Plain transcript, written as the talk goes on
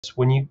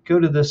When you go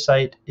to this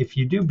site, if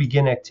you do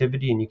begin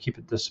activity and you keep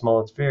it this small,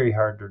 it's very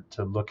hard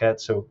to look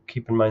at. So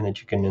keep in mind that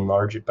you can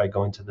enlarge it by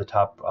going to the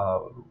top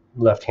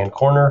left-hand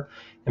corner.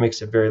 It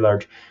makes it very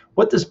large.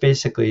 What this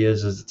basically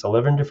is it's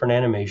 11 different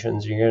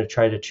animations. You're going to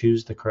try to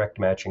choose the correct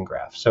matching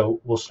graph. So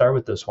we'll start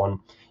with this one.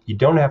 You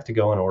don't have to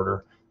go in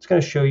order. It's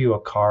going to show you a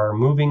car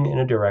moving in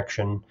a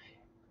direction,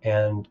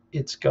 and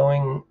it's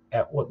going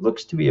at what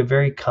looks to be a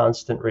very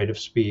constant rate of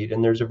speed,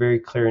 and there's a very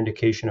clear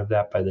indication of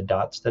that by the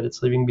dots that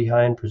it's leaving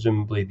behind,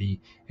 presumably the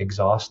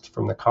exhaust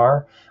from the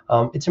car.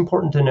 It's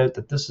important to note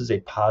that this is a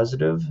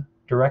positive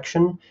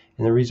direction,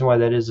 and the reason why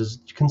that is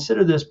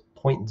consider this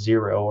point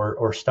zero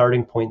or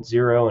starting point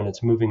zero, and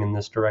it's moving in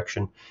this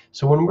direction.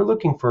 So when we're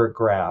looking for a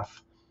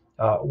graph,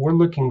 we're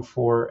looking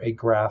for a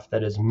graph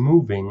that is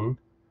moving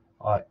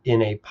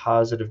in a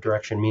positive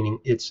direction, meaning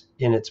it's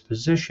in its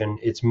position,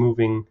 it's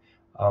moving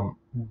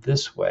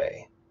this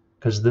way,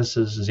 because this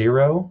is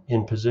 0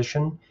 in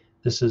position.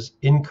 This is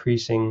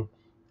increasingly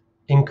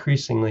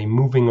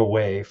moving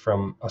away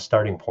from a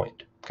starting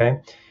point. Okay,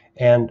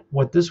 and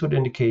what this would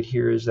indicate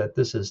here is that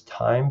this is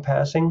time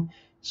passing.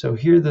 So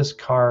here this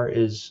car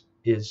is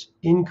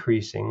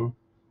increasing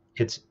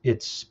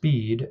its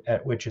speed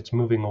at which it's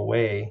moving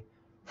away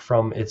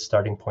from its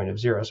starting point of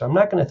 0. So I'm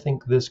not going to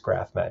think this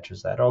graph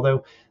matches that,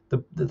 although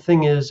the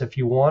thing is, if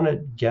you want to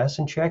guess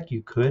and check,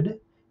 you could.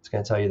 It's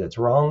going to tell you that's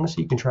wrong,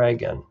 so you can try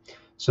again.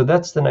 So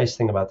that's the nice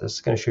thing about this.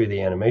 It's going to show you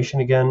the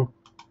animation again.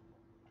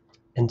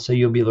 And so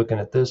you'll be looking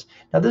at this.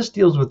 Now this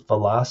deals with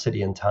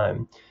velocity and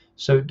time.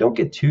 So don't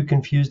get too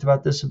confused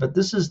about this, but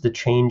this is the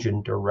change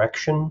in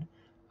direction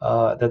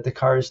that the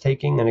car is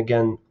taking. And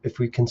again, if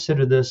we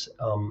consider this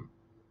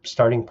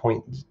starting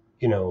point,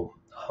 I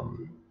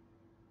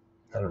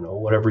don't know,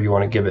 whatever you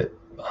want to give it,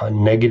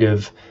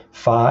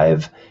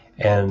 -5,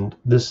 and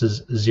this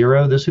is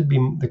 0, this would be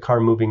the car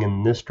moving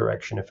in this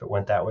direction if it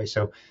went that way.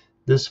 So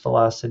this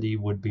velocity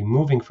would be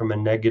moving from a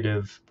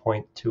negative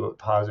point to a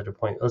positive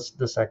point.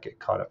 Let's not get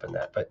caught up in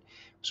that. But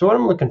so what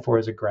I'm looking for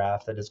is a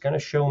graph that is going to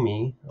show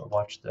me, I'll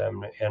watch the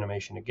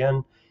animation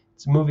again,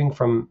 it's moving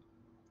from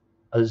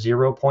a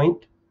 0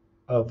 point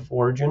of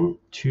origin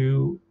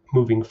to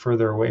moving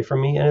further away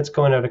from me, and it's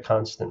going at a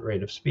constant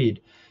rate of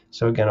speed.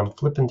 So again, I'm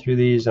flipping through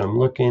these and I'm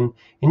looking,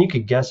 and you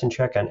could guess and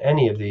check on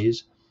any of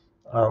these.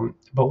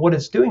 But what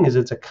it's doing is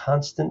it's a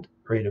constant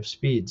rate of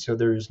speed. So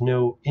there's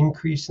no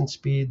increase in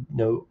speed,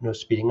 no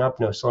speeding up,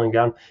 no slowing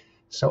down.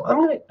 So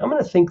I'm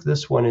gonna think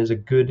this one is a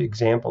good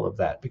example of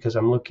that, because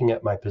I'm looking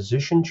at my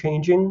position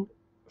changing,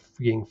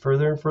 getting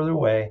further and further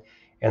away,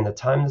 and the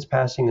time that's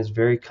passing is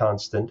very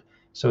constant.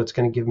 So it's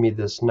going to give me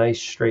this nice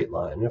straight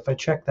line. And if I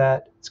check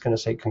that, it's going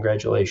to say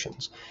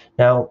congratulations.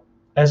 Now,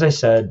 as I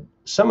said,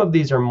 some of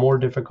these are more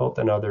difficult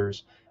than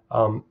others.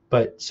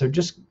 But so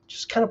just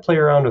kind of play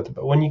around with it.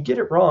 But when you get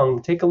it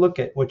wrong, take a look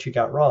at what you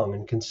got wrong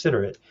and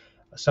consider it.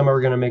 Some are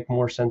going to make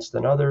more sense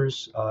than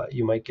others.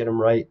 You might get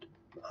them right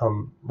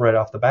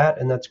off the bat,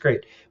 and that's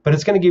great. But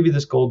it's going to give you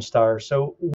this gold star. So